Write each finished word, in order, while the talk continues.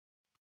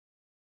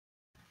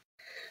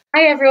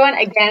Hi everyone,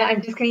 again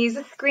I'm just going to use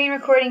a screen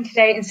recording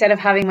today instead of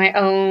having my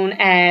own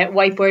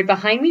whiteboard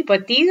behind me,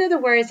 but these are the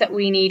words that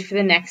we need for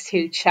the next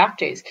two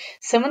chapters.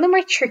 Some of them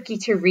are tricky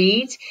to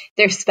read,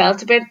 they're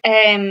spelt a bit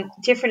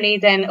differently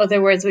than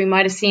other words we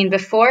might have seen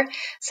before,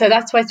 so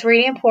that's why it's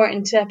really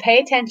important to pay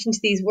attention to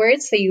these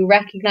words so you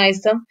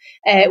recognise them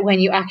when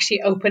you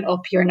actually open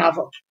up your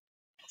novel.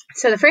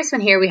 So the first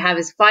one here we have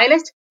is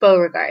Violet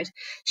Beauregard.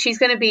 She's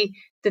going to be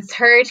the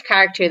third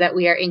character that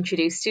we are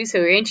introduced to. So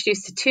we were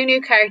introduced to two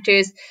new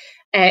characters,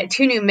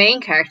 two new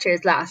main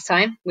characters last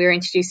time. We were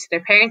introduced to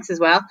their parents as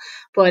well,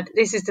 but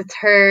this is the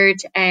third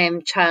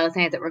child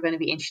now that we're going to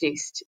be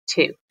introduced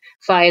to,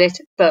 Violet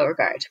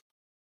Beauregard.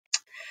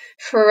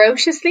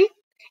 Ferociously,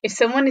 if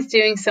someone is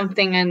doing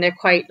something and they're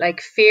quite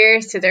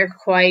fierce, or they're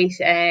quite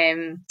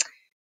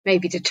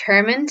maybe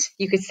determined,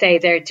 you could say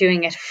they're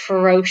doing it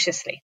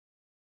ferociously.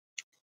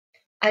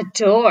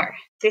 Adore.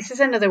 This is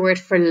another word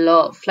for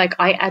love.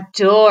 I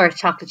adore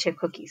chocolate chip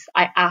cookies.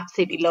 I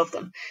absolutely love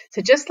them.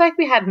 So just like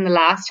we had in the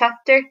last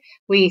chapter,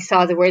 we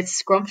saw the word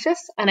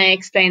scrumptious, and I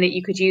explained that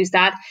you could use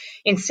that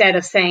instead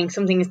of saying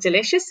something is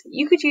delicious.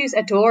 You could use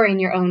adore in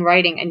your own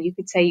writing, and you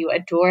could say you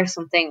adore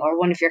something, or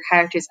one of your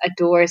characters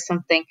adores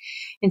something,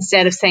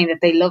 instead of saying that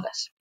they love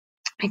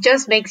it. It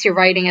just makes your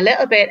writing a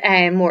little bit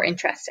more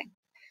interesting.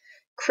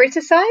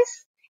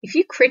 Criticize. If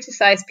you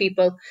criticize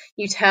people,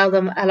 you tell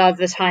them a lot of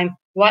the time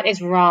what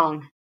is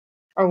wrong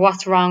or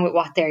what's wrong with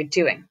what they're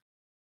doing.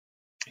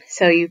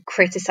 So you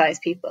criticize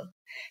people.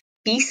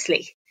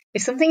 Beastly.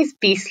 If something is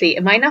beastly,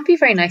 it might not be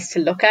very nice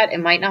to look at. It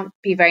might not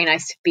be very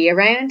nice to be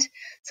around.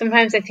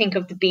 Sometimes I think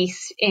of the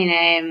beast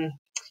in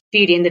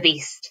Beauty and the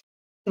Beast,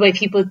 the way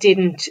people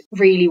didn't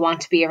really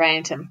want to be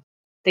around him.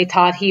 They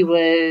thought he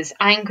was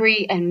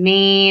angry and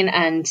mean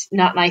and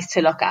not nice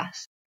to look at.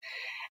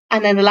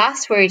 And then the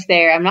last word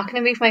there, I'm not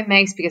going to move my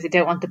mouse because I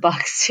don't want the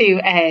box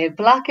to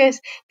block it,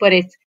 but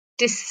it's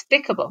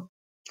despicable.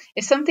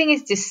 If something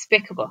is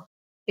despicable,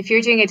 if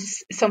you're doing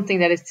something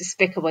that is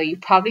despicable, you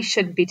probably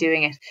shouldn't be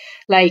doing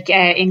it.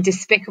 In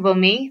Despicable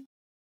Me,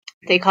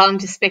 they call him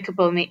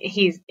Despicable Me.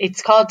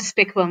 It's called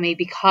Despicable Me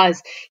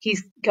because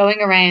he's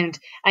going around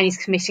and he's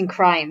committing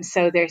crimes.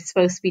 So they're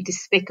supposed to be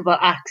despicable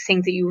acts,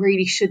 things that you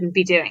really shouldn't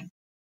be doing.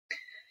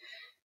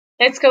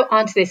 Let's go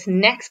on to this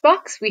next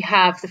box. We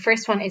have, the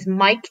first one is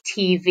Mike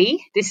TV.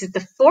 This is the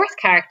fourth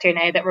main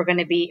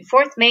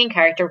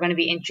character we're going to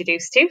be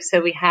introduced to. So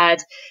we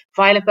had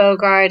Violet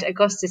Beauregard,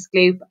 Augustus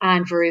Gloop,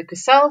 and Veruca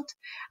Salt.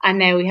 And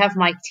now we have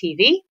Mike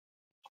TV.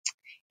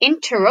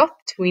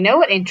 Interrupt. We know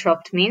what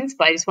interrupt means,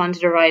 but I just wanted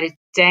to write it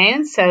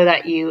down so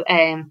that you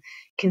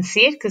can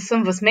see it, because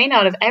some of us may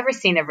not have ever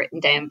seen it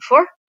written down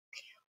before.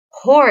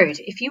 Hoard.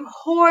 If you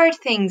hoard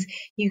things,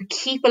 you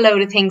keep a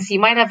load of things. So you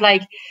might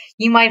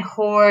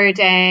hoard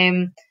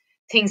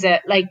things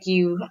that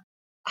you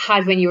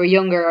had when you were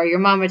younger, or your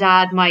mom or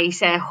dad might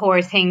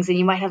hoard things, and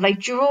you might have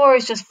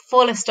drawers just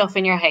full of stuff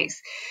in your house.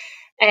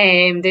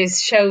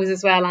 There's shows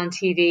as well on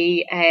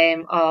TV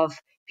of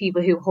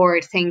people who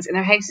hoard things in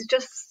their houses,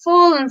 just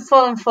full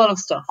of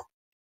stuff.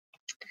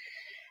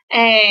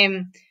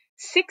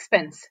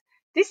 Sixpence.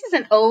 This is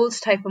an old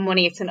type of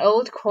money. It's an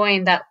old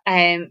coin that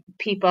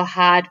people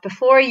had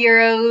before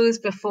euros,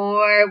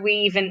 before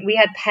we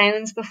had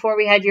pounds before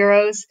we had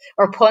euros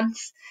or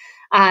punts.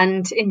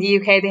 And in the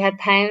UK they had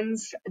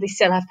pounds. They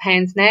still have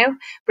pounds now,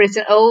 but it's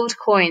an old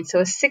coin, so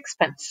a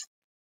sixpence.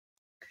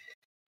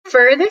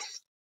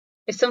 Furthest.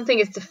 If something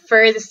is the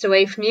furthest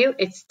away from you,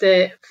 it's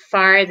the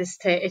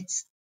farthest.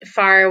 It's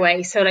far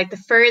away. So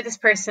the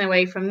furthest person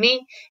away from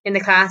me in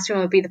the classroom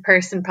would be the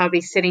person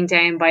probably sitting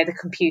down by the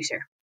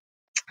computer.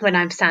 When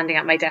I'm standing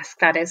at my desk,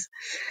 that is.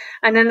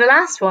 And then the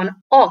last one,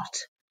 ought.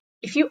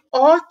 If you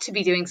ought to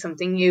be doing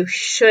something, you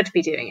should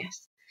be doing it.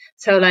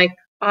 So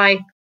I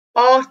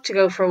ought to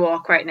go for a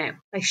walk right now.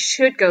 I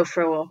should go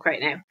for a walk right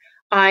now.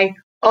 I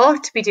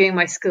ought to be doing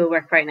my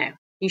schoolwork right now.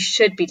 You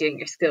should be doing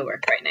your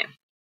schoolwork right now.